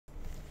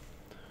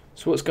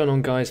So what's going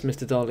on, guys?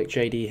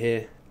 MrDalekJD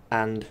here,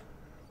 and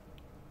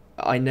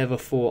I never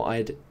thought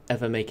I'd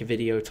ever make a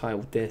video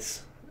titled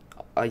this.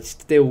 I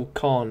still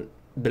can't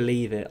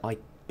believe it.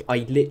 I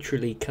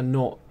literally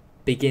cannot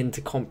begin to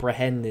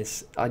comprehend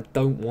this. I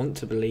don't want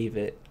to believe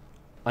it.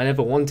 I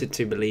never wanted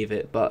to believe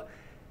it, but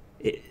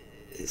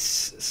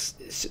it's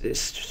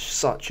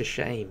such a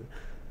shame.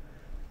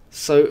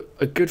 So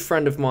a good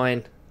friend of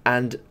mine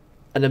and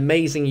an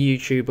amazing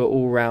YouTuber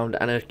all round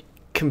and a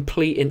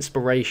complete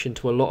inspiration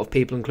to a lot of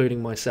people,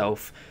 including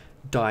myself,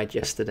 died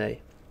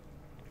yesterday.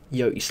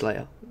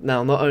 Yoteslaya.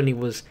 Now, not only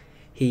was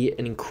he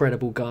an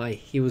incredible guy,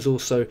 he was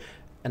also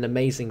an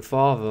amazing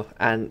father,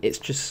 and it's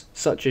just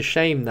such a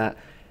shame that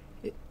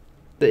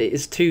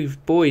his two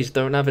boys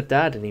don't have a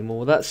dad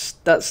anymore. That's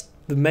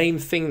the main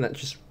thing that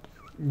just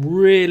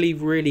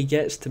really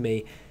gets to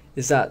me,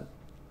 is that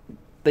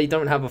they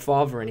don't have a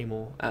father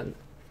anymore, and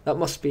that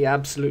must be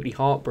absolutely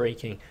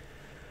heartbreaking.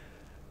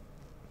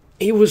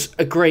 He was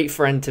a great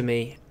friend to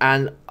me,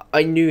 and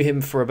I knew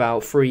him for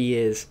about 3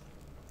 years,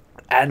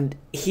 and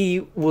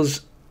he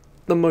was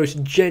the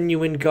most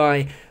genuine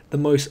guy, the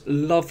most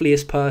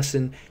loveliest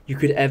person you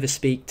could ever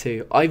speak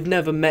to. I've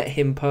never met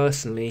him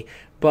personally,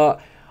 but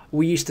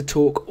we used to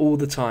talk all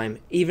the time,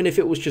 even if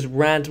it was just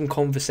random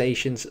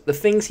conversations. The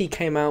things he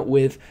came out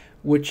with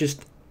were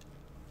just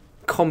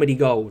comedy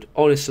gold,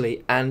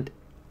 honestly, and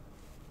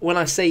when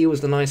I say he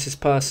was the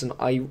nicest person,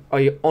 I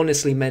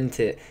honestly meant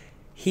it.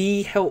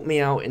 He helped me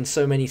out in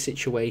so many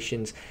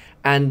situations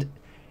and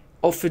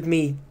offered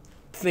me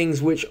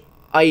things which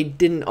I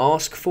didn't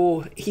ask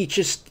for. He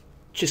just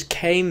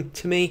came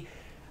to me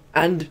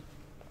and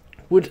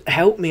would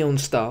help me on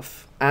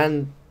stuff,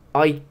 and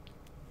I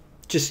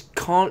just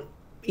can't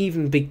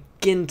even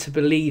begin to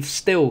believe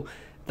still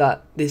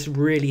that this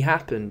really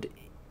happened.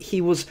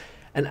 He was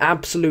an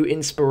absolute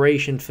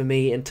inspiration for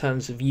me in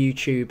terms of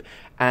YouTube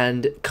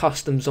and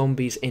custom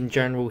zombies in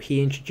general.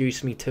 He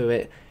introduced me to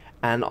it,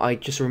 and I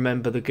just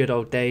remember the good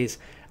old days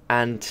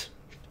and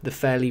the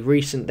fairly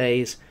recent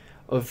days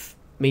of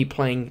me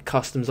playing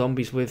custom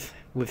zombies with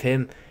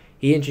him.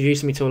 He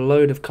introduced me to a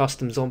load of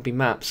custom zombie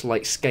maps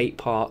like Skate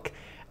Park,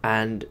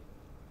 and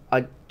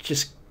I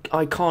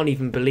can't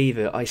even believe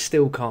it. I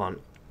still can't.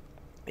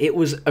 It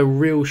was a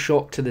real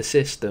shock to the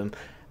system,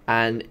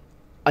 and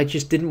I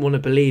just didn't want to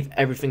believe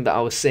everything that I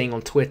was seeing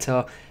on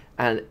Twitter,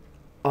 and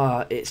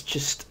it's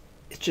just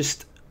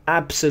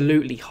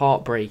absolutely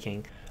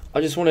heartbreaking. I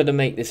just wanted to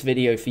make this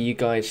video for you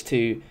guys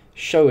to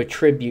show a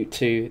tribute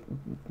to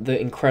the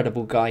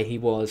incredible guy he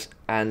was,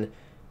 and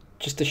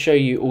just to show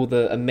you all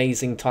the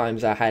amazing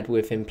times I had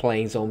with him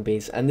playing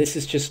zombies. And this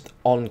is just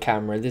on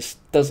camera. This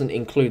doesn't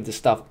include the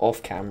stuff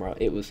off camera.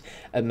 It was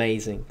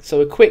amazing. So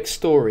a quick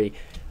story.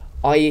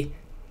 I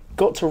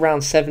got to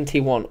round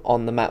 71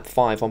 on the map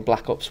 5 on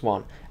Black Ops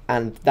 1,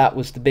 and that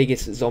was the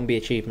biggest zombie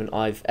achievement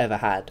I've ever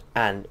had,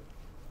 and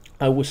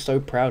I was so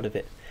proud of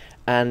it.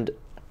 And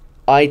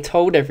I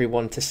told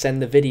everyone to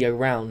send the video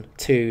round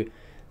to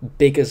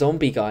bigger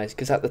zombie guys,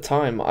 because at the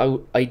time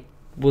I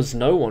was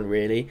no one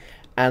really,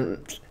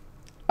 and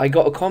I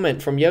got a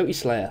comment from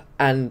Yoteslaya,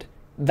 and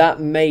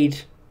that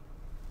made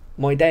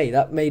my day.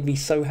 That made me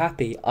so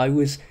happy. I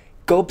was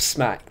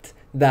gobsmacked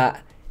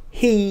that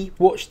he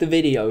watched the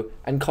video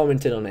and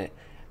commented on it,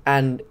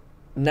 and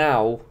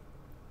now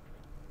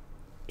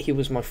he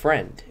was my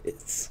friend.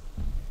 It's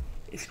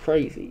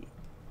crazy.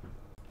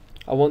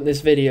 I want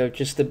this video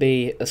just to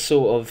be a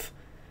sort of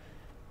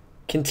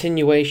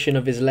continuation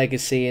of his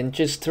legacy, and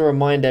just to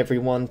remind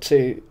everyone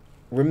to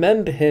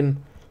remember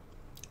him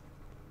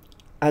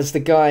as the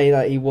guy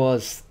that he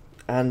was,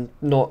 and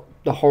not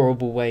the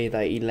horrible way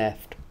that he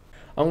left.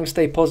 I'm going to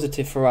stay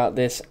positive throughout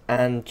this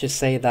and just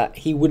say that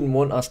he wouldn't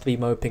want us to be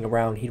moping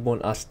around. He'd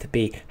want us to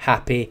be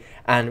happy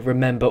and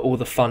remember all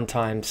the fun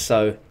times.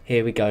 So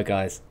here we go,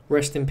 guys.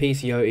 Rest in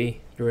peace, Yote.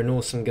 You're an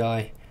awesome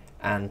guy,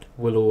 and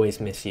we'll always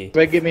miss you.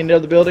 Ready to get me into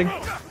the building?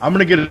 I'm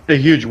gonna get a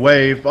huge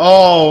wave.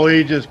 Oh,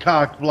 he just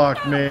cock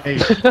blocked me.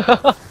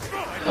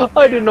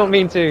 I did not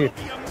mean to.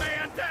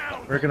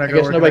 Where can I go? I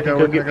guess nobody can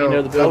get me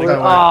into the building.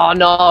 Oh,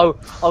 no!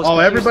 oh,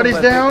 everybody's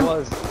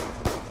down?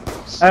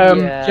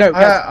 Yeah. Joe,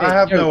 I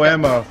have no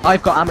ammo.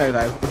 I've got ammo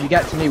though. If you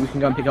get to me, we can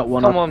go and pick up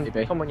one. Come on,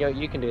 maybe. come on, yo,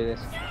 you can do this.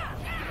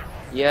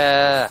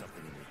 Yeah.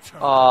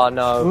 Oh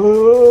no.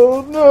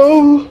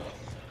 Oh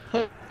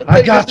no!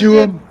 I got to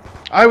him.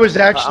 I was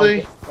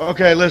actually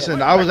okay.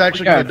 Listen, I was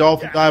actually gonna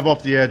dolphin dive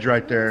off the edge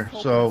right there.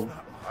 So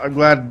I'm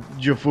glad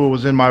Jafu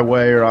was in my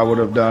way, or I would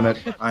have done it.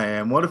 I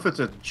am. What if it's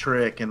a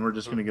trick and we're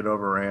just gonna get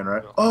overran,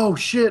 right? Oh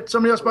shit!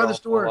 Somebody else by the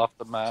store.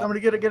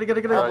 Somebody get it!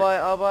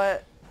 I'll buy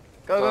it.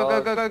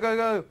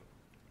 Go.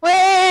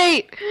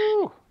 Wait!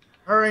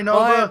 Hurry,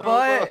 Nova!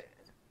 Buy it!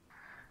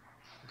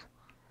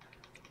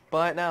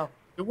 Buy it now.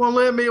 It won't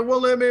let me.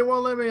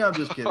 I'm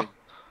just kidding.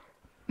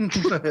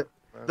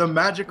 The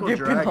magical You've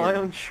dragon. been high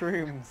on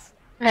shrooms.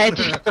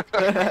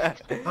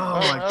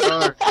 Oh my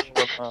god.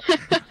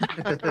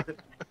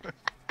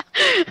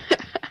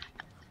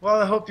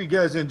 Well, I hope you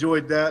guys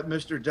enjoyed that.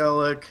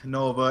 MrDalek,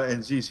 Nova,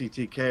 and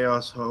ZCT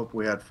Chaos. Hope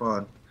we had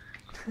fun.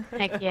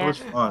 Heck It yeah. was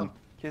fun.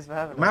 Cheers for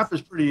having The map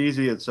is pretty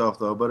easy itself,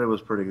 though, but it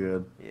was pretty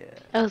good. Yeah.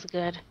 That was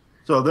good.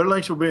 So their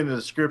links will be in the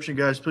description,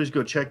 guys. Please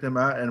go check them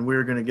out, and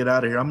we're going to get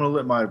out of here. I'm going to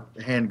let my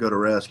hand go to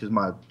rest because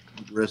my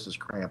wrist is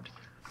cramped.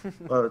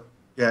 But,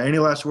 yeah, any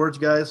last words,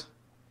 guys?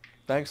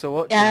 Thanks for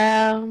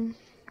watching.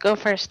 Go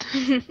first.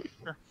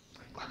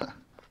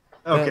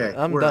 Okay,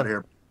 I'm we're done. out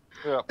here.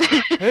 Yeah.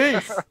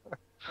 Peace.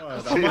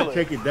 I'm going to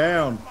take it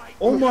down.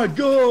 Oh, my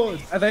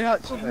God. Are they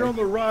actually? You're on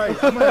the right.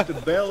 I'm going to have to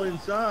bail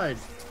inside.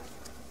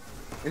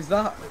 Is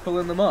that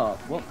pulling them up?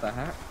 What the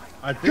heck?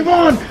 Come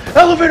on!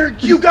 Elevator!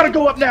 You got to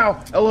go up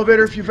now!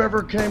 Elevator, if you've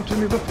ever came to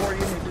me before, you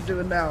need to do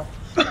it now.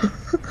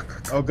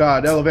 Oh,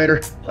 God.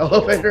 Elevator.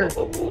 Elevator.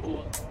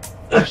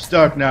 I'm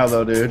stuck now,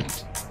 though, dude.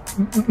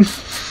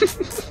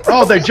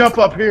 Oh, they jump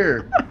up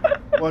here.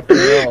 What the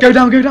hell? Go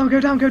down, go down, go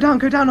down, go down,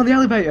 go down on the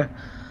elevator.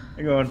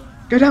 Hang on.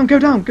 Go down, go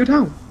down, go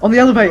down. On the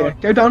elevator.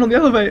 Go down on the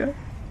elevator.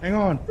 Hang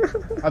on.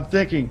 I'm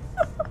thinking.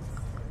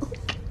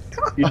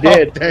 You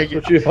did. Dang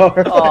it. You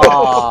are.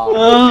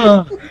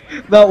 Aw.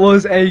 That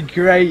was a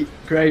great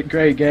game.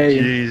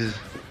 Jeez.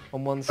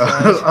 On one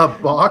side. A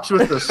box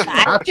with a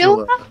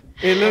spatula.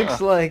 It looks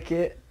like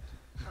it.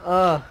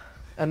 And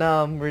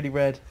now I'm really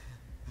red.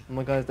 Oh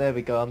my god, there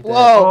we go, I'm dead.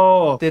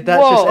 Oh. Did that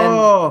just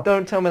end?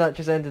 Don't tell me that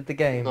just ended the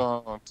game.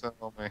 Don't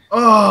tell me.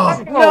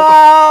 Oh.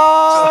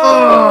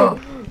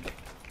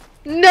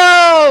 No!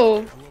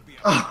 No!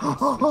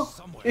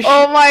 It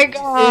Oh my It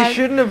god.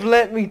 shouldn't have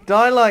let me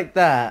die like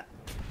that.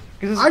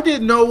 Because I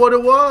didn't know what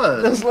it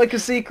was. there's like a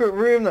secret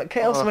room that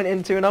Chaos went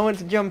into and I went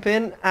to jump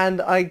in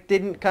and I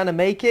didn't kind of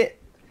make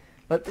it.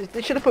 But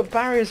they should have put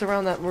barriers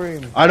around that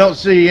room. I don't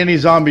see any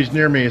zombies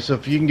near me, so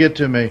if you can get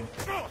to me.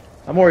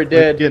 I'm already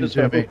dead. Getting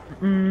to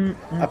me.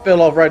 I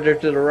fell off right there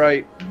to the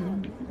right.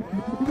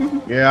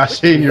 Yeah, I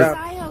seen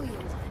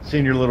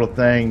your little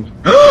thing.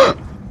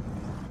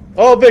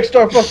 Oh, Big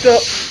Star fucked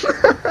up.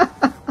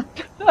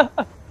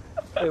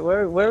 Wait,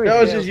 where are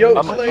That was just Yote.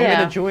 I'm Yeah.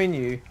 gonna join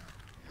you.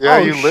 Yeah, Oh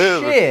you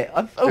live. shit!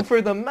 I fell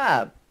through the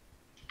map.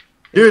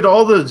 Dude,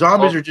 all the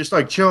zombies are just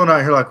like chilling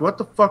out here like, what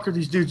the fuck are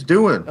these dudes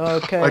doing?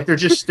 Okay. Like they're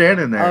just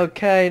standing there.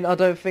 Okay, I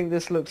don't think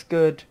this looks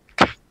good.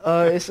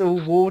 It's all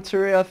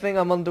watery. I think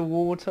I'm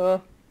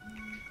underwater.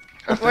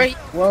 Wait.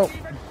 Well,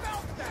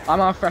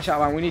 I'm on fresh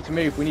outline. We need to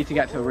move. We need to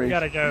get to the roof.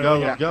 Gotta go. Go,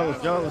 let's go,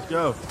 let's go, let's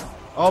go.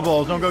 All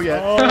balls, don't go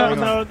yet. Oh, Hang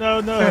no, on.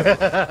 no, no.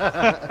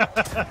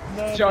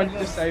 No, John, no. you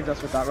just saved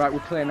us with that. Right, we're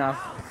clear now.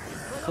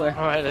 Clear.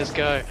 Alright, let's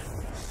go.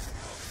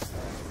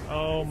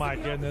 Oh my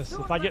goodness.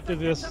 If I get through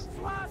this.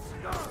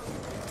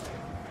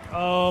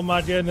 Oh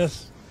my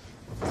goodness.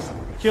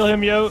 Kill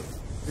him, Yote.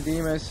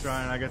 Redeemers.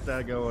 Trying, I got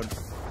that going.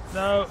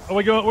 No. Are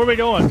we going? Where are we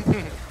going?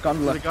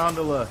 Gondola. The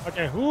gondola.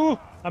 Okay. Woo.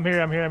 I'm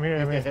here. I'm here. I'm here.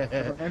 I'm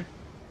here.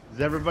 Is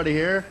everybody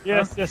here?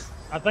 Yes. Yes.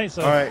 I think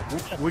so. All right,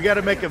 we got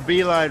to make a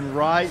beeline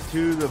right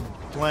to the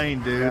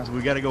plane, dudes.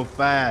 We got to go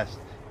fast.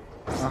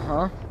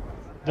 Uh-huh.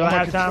 Do Oh, I my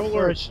have time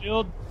controller. for a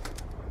shield?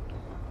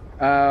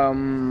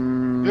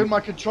 Dude,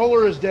 my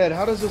controller is dead.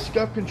 How does a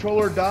scuff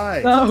controller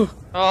die? No.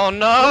 Oh What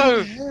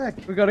no! the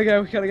heck? We gotta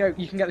go. We gotta go.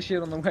 You can get the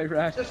shield on the way,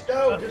 Red. Just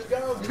go, just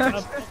go.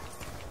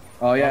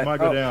 Oh yeah. I might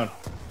go down.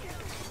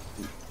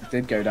 It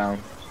did go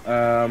down.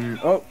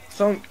 Oh,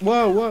 some.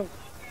 Whoa, whoa.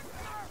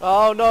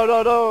 Oh no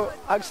no no!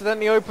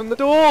 Accidentally opened the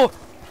door.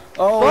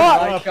 Oh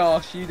Fuck! my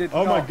gosh, you did.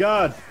 Oh my not.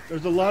 God,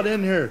 there's a lot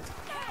in here.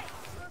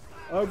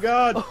 Oh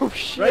God, Oh red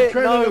shit!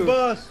 train on the No.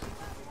 bus.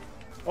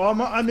 Oh,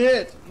 I'm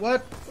hit.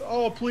 What?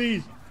 Oh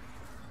please.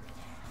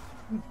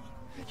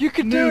 You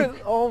can do Nuke.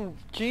 it. Oh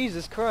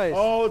Jesus Christ!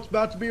 Oh, it's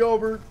about to be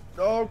over.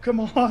 Oh, come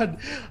on.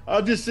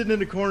 I'm just sitting in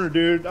the corner,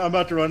 dude. I'm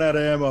about to run out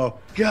of ammo.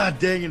 God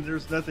dang it,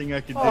 there's nothing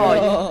I can do.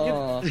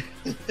 Oh,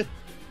 Oh,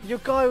 Your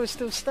guy was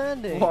still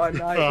standing. what a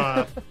night.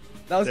 Ah,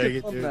 That was dang good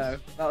it, fun dude. though.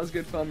 That was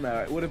good fun though.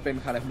 It would have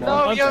been kind of more.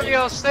 No, Yote,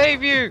 I'll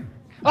save you!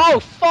 Oh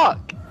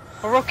fuck!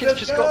 A rocket's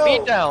Just just got me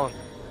go. down.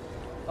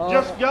 Oh,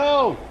 Just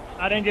go.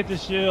 I didn't get the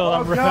shield. Oh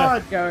I'm right.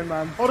 God. going,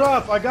 man. Hold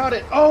up, I got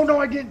it. Oh no,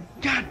 I didn't.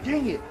 God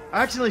dang it.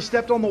 I accidentally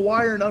stepped on the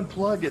wire and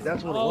unplugged it.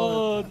 That's what it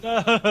was.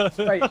 Oh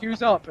no! Wait,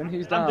 who's up and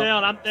who's I'm down?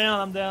 down. I'm down.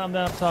 I'm down. I'm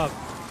down top.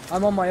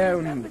 I'm on my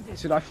own.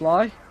 Should I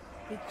fly?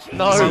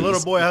 No. My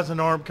little boy has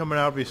an arm coming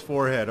out of his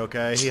forehead,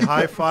 okay? He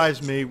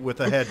high-fives me with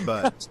a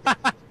headbutt.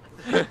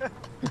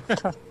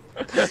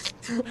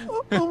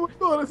 Oh my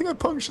God! I think I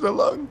punctured a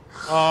lung.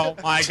 Oh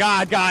my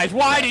God, guys!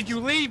 Why did you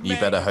leave me? You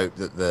better hope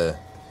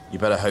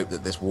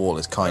that this wall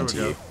is kind to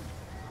There we you. go.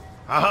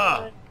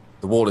 Haha!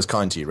 The wall is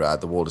kind to you,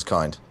 Rad. The wall is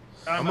kind.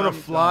 I'm gonna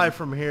fly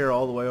from here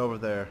all the way over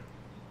there.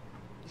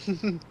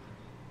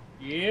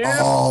 Yeah.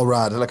 Oh,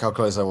 Rad! Look how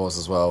close I was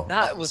as well.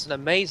 That was an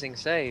amazing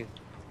save.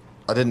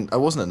 I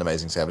wasn't an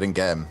amazing save. I didn't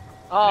get him.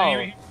 Oh, He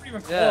wasn't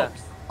even yeah.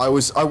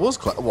 close. I was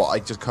close. What? I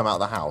just come out of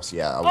the house.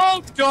 Yeah. I was,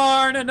 Oh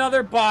darn!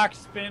 Another box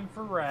spin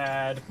for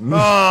Rad.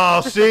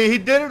 Oh, see, he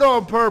did it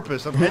on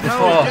purpose. Okay,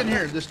 no, he's in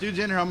here. This dude's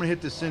in here. I'm gonna hit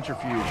this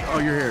centrifuge. Oh,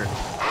 you're here.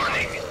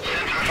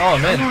 Oh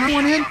man! I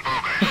went in.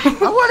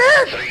 I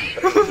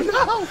went in.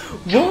 No.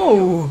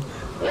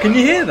 Whoa! Can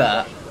you hear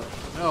that?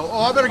 No.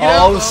 Oh, I better get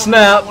out. Oh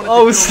snap!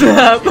 Oh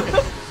snap!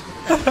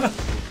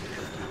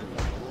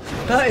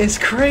 That is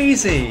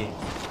crazy.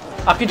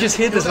 I can just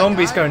hear the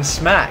zombies going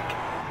smack.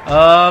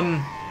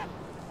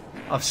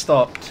 I've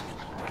stopped.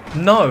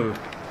 No.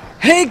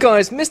 Hey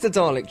guys,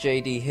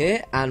 MrDalekJD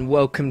here, and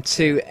welcome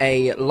to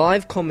a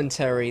live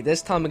commentary.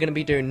 This time we're going to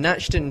be doing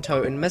Natched and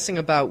Toten, messing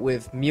about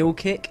with Mule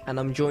Kick, and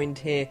I'm joined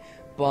here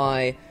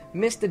by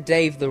Mr.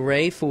 Dave the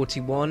Ray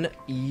 41,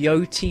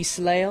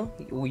 Yoteslaya,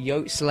 or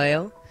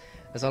Yoteslaya,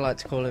 as I like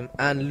to call him,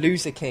 and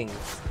Loser King.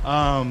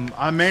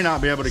 I may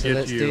not be able to get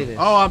let's to do you. this.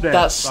 Oh, I'm dead.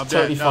 That's I'm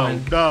totally dead.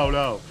 fine.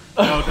 No,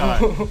 don't die.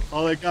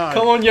 Holy God.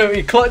 Come on,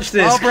 Yote, clutch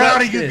this. Oh,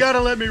 Brownie, clutch you this. gotta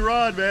let me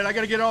run, man. I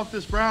gotta get off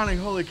this Brownie.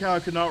 Holy cow, I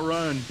could not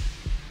run.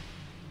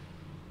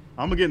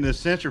 I'm gonna get in this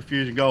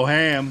centrifuge and go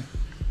ham.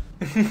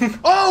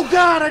 Oh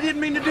God, I didn't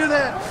mean to do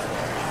that.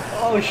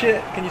 Oh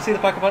shit, can you see the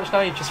pack-a-punch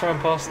now? You just ran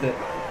past it.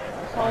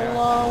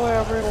 Hello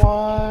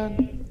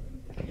everyone.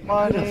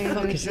 My name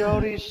is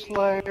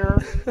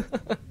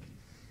Yoteslaya.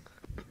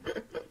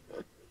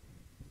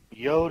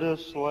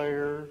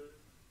 Yoteslaya.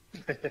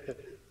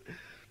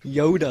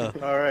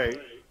 Yoda. Alright.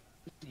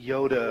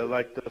 Yoda,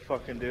 like the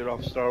fucking dude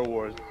off Star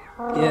Wars.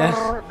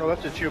 Yeah. No,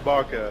 that's a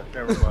Chewbacca.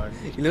 Never mind.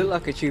 You look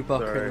like a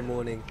Chewbacca Sorry. in the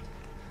morning.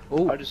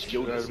 Oh, I just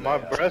my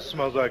breath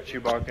smells like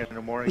Chewbacca in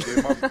the morning,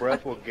 dude. My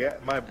breath will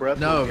get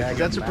No,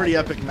 that's a pretty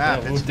epic map.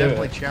 Yeah, we'll It's do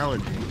definitely it.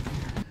 challenging.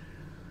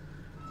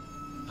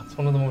 It's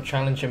one of the more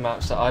challenging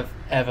maps that I've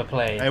ever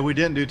played. Hey, we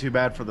didn't do too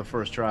bad for the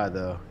first try,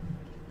 though.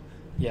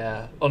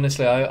 Yeah,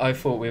 honestly, I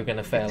thought we were going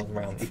to fail in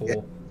round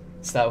 4.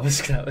 So that was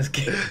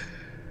good.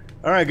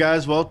 All right,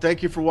 guys. Well,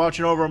 thank you for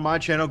watching over on my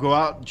channel. Go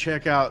out and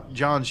check out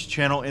John's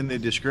channel in the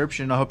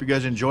description. I hope you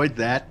guys enjoyed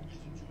that.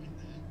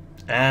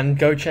 And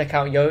go check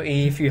out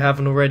Yote if you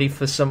haven't already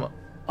for some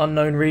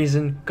unknown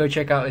reason. Go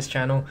check out his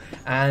channel.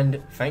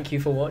 And thank you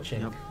for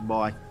watching. Yep.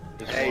 Bye.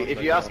 Hey,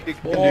 if you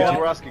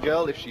ever ask a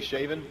girl if she's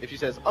shaven, if she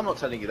says, "I'm not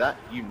telling you that,"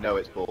 you know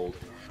it's bald.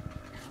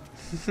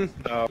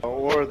 No,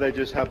 or they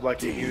just have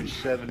like a huge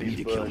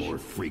 70s bush.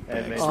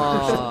 And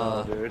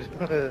maybe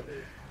dude.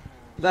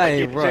 That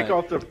ain't right.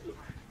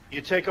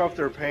 You take off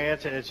their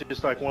pants, and it's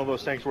just like one of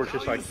those things where it's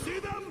just like,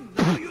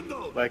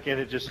 and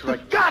it just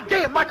like, God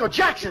damn, Michael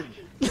Jackson!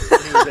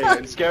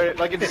 And scary,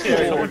 like in a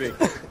scary movie.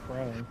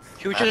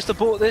 Should we just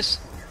abort this?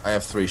 I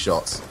have 3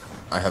 shots.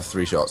 I have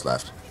 3 shots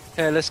left.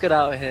 Okay, let's get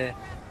out of here.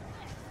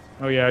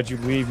 Oh yeah, did you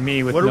leave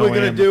me with What no are we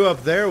gonna ammo? do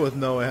up there with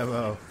no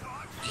ammo?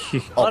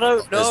 I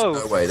don't know.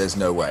 There's no way. There's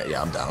no way.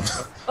 Yeah, I'm down.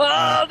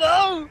 Oh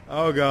no!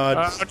 Oh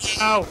God.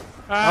 No.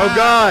 Oh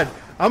God.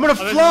 I'm gonna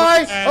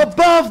fly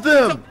above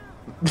them.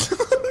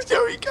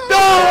 There we go. No,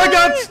 I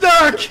got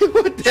stuck.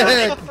 What the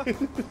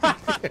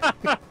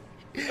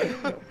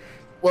heck?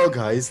 Well,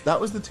 guys, that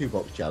was the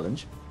 2-box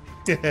challenge.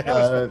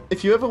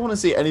 If you ever want to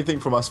see anything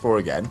from us 4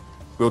 again,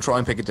 we'll try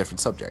and pick a different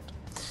subject.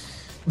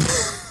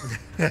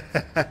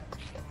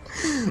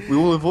 We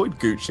will avoid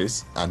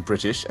Gooches and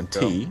British and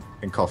tea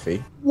and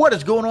coffee. What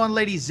is going on,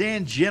 ladies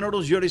and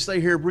genitals?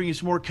 Yoteslaya here, bringing you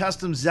some more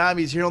custom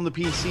zombies here on the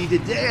PC.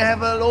 Today I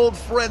have an old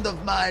friend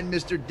of mine,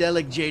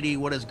 MrDalekJD.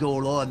 What is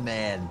going on,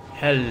 man?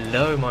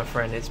 Hello, my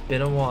friend. It's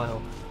been a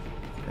while.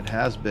 It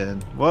has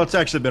been. Well, it's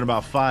actually been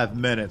about 5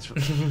 minutes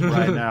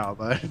right now,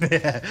 but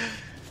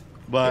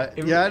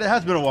yeah, it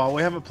has been a while.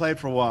 We haven't played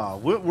for a while.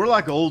 We're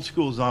like old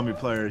school zombie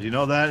players. You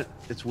know that?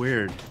 It's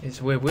weird.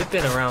 It's weird. We've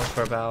been around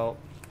for about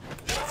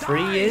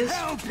 3 years?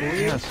 4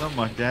 years? Yeah, something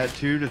like that.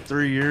 2 to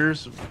 3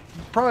 years.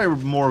 Probably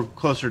more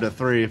closer to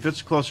 3. If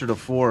it's closer to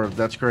 4,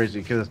 that's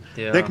crazy. Because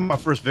I think my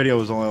first video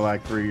was only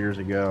like 3 years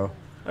ago.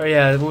 Oh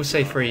yeah, we'll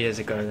say 3 years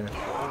ago then.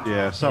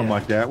 Yeah, something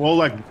like that. Well,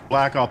 like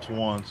Black Ops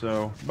 1,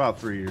 so about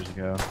 3 years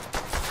ago.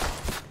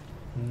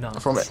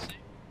 Nuts. From it.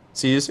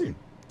 See you soon.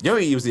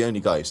 Yote was the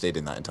only guy who stayed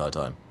in that entire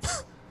time.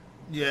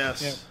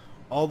 Yes. Yep.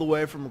 All the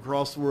way from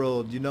across the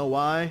world. You know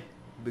why?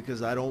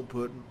 Because I don't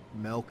put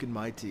milk in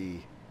my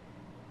tea.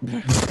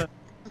 Neither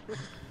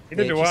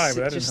do I,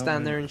 but that just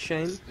stand there in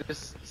shame.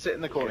 Just sit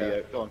in the corner,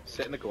 Yo. Go on,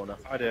 sit in the corner.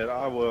 I did,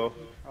 I will.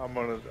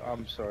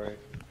 I'm sorry.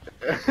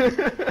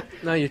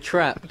 No, you're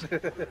trapped.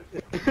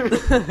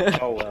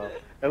 Oh well.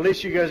 At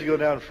least you guys go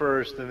down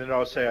first, and then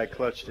I'll say I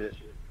clutched it.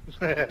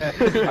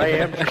 I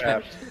am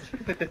trapped.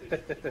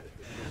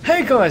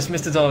 Hey guys,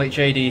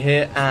 MrDalekJD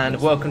here, and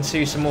welcome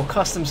to some more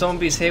custom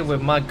zombies here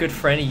with my good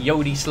friend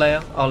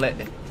Yoteslaya.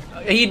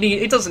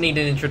 He doesn't need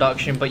an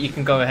introduction, but you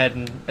can go ahead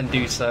and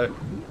do so.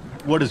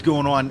 What is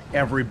going on,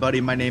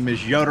 everybody? My name is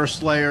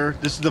Yoteslaya.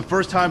 This is the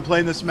first time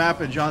playing this map,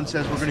 and John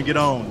says we're gonna get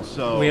owned.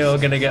 So we are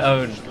gonna get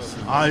owned.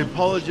 I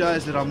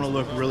apologize that I'm gonna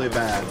look really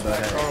bad,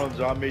 but On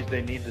zombies,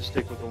 they need to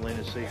stick with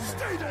Elena Sigma.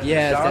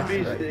 Yeah,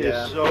 Zombies definitely.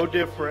 is so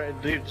different.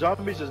 Dude,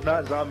 Zombies is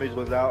not Zombies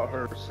without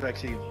her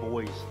sexy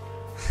voice.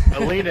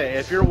 Alina,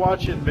 if you're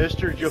watching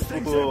Mr.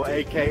 Jafulo,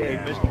 aka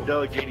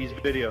MrDalekJD's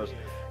videos,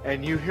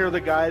 and you hear the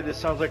guy that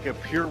sounds like a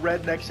pure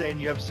redneck saying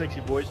you have a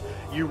sexy voice,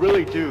 you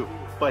really do.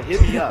 But hit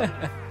me up.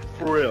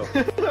 For real.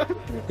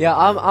 Yeah,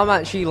 I'm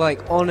actually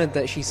like honored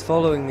that she's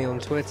following me on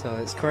Twitter.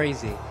 It's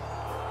crazy.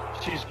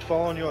 She's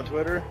following you on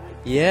Twitter?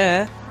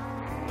 Yeah.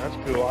 That's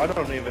cool. I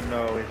don't even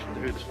know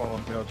who's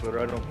following me on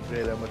Twitter. I don't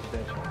pay that much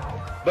attention.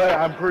 But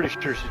I'm pretty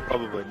sure she's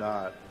probably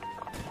not.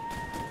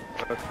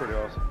 That's pretty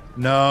awesome.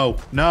 No,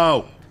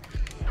 no.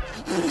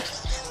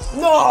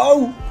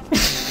 No!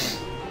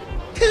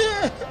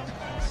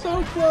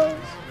 So close.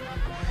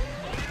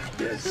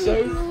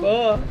 So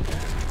far.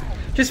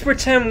 Just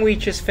pretend we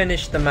just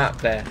finished the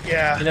map there.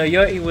 Yeah. You know,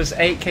 Yote was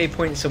 8k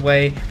points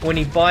away. When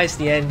he buys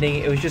the ending,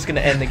 it was just going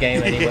to end the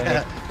game anyway.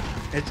 Yeah.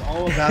 It's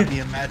all about the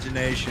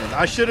imagination.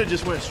 I should have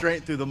just went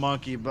straight through the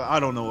monkey, but I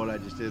don't know what I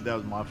just did. That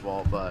was my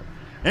fault. But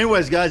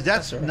anyways, guys,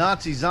 that's right.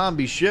 Nazi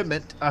zombie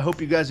shipment. I hope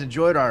you guys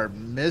enjoyed our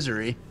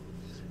misery.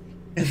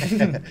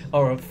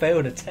 Or a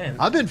failed attempt.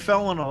 I've been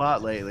failing a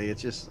lot lately.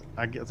 It's just,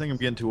 I think I'm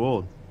getting too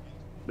old.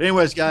 But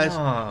anyways, guys,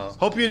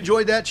 hope you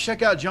enjoyed that.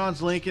 Check out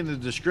John's link in the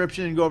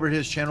description and go over to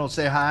his channel and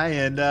say hi.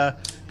 And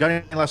got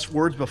any last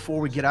words before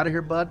we get out of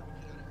here, bud?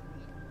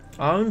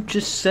 I'll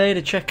just say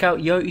to check out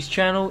Yote's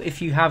channel if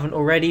you haven't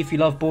already. If you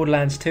love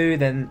Borderlands 2,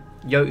 then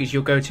Yote's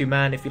your go-to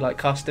man. If you like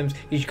customs,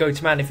 he's your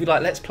go-to man. If you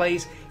like Let's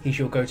Plays, he's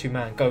your go-to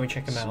man. Go and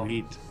check him out.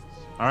 Sweet.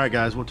 All right,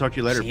 guys, we'll talk to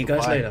you later. See you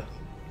guys Bye. later.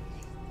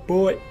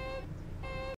 Bye.